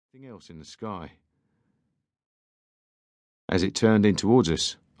Nothing else in the sky. As it turned in towards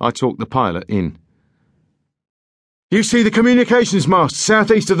us, I talked the pilot in. "You see the communications mast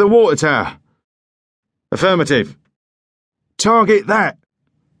southeast of the water tower?" "Affirmative." "Target that."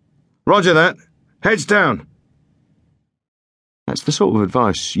 "Roger that. Heads down." That's the sort of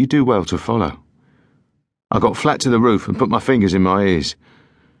advice you do well to follow. I got flat to the roof and put my fingers in my ears.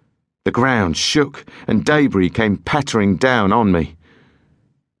 The ground shook and debris came pattering down on me.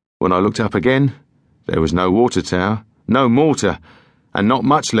 When I looked up again, there was no water tower, no mortar, and not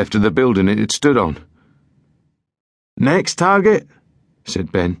much left of the building it had stood on. "Next target,"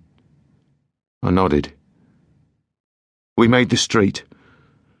 said Ben. I nodded. We made the street.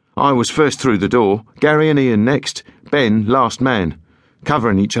 I was first through the door, Gary and Ian next, Ben last man,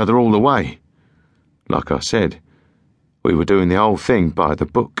 covering each other all the way. Like I said, we were doing the whole thing by the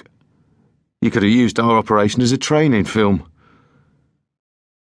book. You could have used our operation as a training film.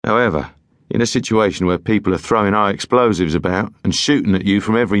 However, in a situation where people are throwing high explosives about and shooting at you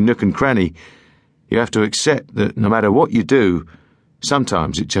from every nook and cranny, you have to accept that no matter what you do,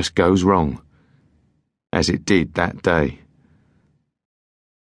 sometimes it just goes wrong. As it did that day.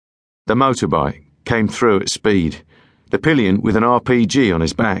 The motorbike came through at speed, the pillion with an RPG on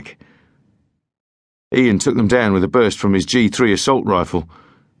his back. Ian took them down with a burst from his G3 assault rifle,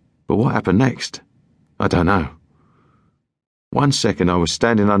 but what happened next? I don't know. 1 second I was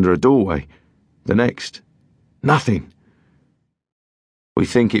standing under a doorway, the next, nothing. We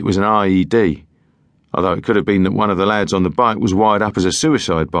think it was an IED, although it could have been that one of the lads on the bike was wired up as a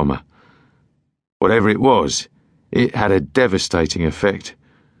suicide bomber. Whatever it was, it had a devastating effect.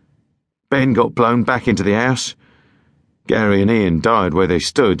 Ben got blown back into the house, Gary and Ian died where they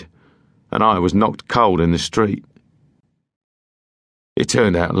stood, and I was knocked cold in the street. It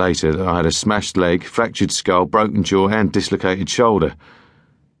turned out later that I had a smashed leg, fractured skull, broken jaw and dislocated shoulder,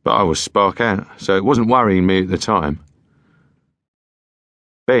 but I was spark out, so it wasn't worrying me at the time.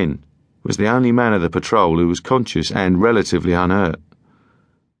 Ben was the only man of the patrol who was conscious and relatively unhurt.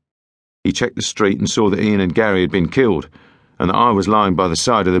 He checked the street and saw that Ian and Gary had been killed, and that I was lying by the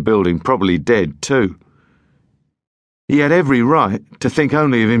side of the building, probably dead too. He had every right to think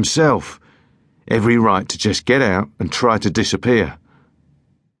only of himself, every right to just get out and try to disappear.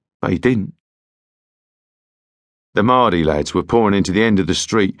 But he didn't. The Mardy lads were pouring into the end of the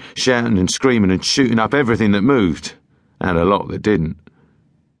street, shouting and screaming and shooting up everything that moved, and a lot that didn't.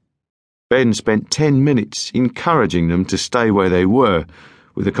 Ben spent 10 minutes encouraging them to stay where they were,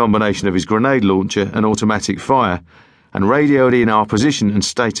 with a combination of his grenade launcher and automatic fire, and radioed in our position and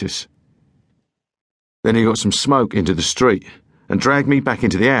status. Then he got some smoke into the street and dragged me back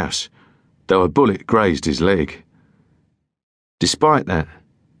into the house, though a bullet grazed his leg. Despite that,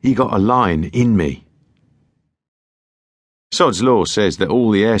 he got a line in me. Sod's law says that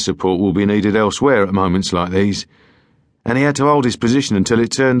all the air support will be needed elsewhere at moments like these, and he had to hold his position until it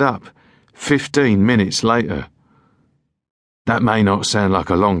turned up, 15 minutes later. That may not sound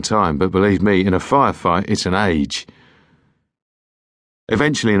like a long time, but believe me, in a firefight, it's an age.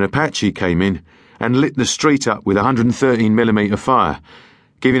 Eventually an Apache came in and lit the street up with 113mm fire,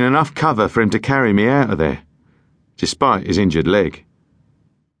 giving enough cover for him to carry me out of there, despite his injured leg.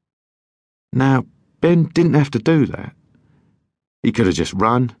 Now, Ben didn't have to do that. He could have just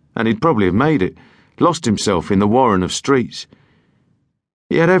run, and he'd probably have made it, lost himself in the warren of streets.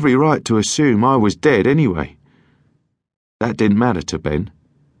 He had every right to assume I was dead anyway. That didn't matter to Ben.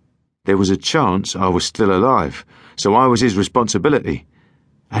 There was a chance I was still alive, so I was his responsibility,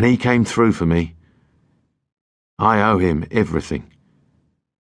 and he came through for me. I owe him everything.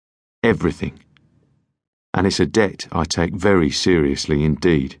 Everything. And it's a debt I take very seriously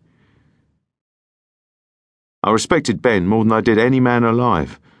indeed. I respected Ben more than I did any man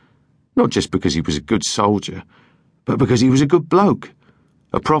alive, not just because he was a good soldier, but because he was a good bloke,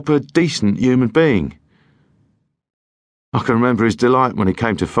 a proper, decent human being. I can remember his delight when he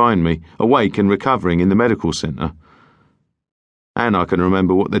came to find me, awake and recovering in the medical centre. And I can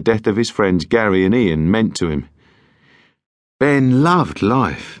remember what the death of his friends Gary and Ian meant to him. Ben loved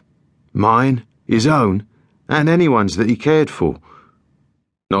life. Mine, his own, and anyone's that he cared for.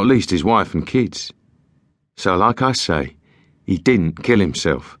 Not least his wife and kids. So, like I say, he didn't kill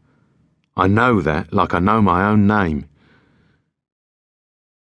himself. I know that like I know my own name.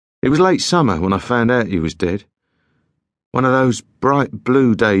 It was late summer when I found out he was dead. One of those bright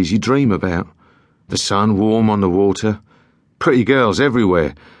blue days you dream about. The sun warm on the water, pretty girls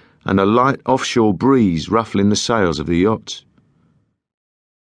everywhere, and a light offshore breeze ruffling the sails of the yachts.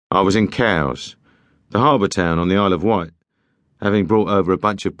 I was in Cowes, the harbour town on the Isle of Wight, having brought over a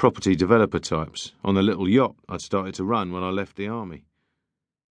bunch of property developer types on the little yacht I'd started to run when I left the army.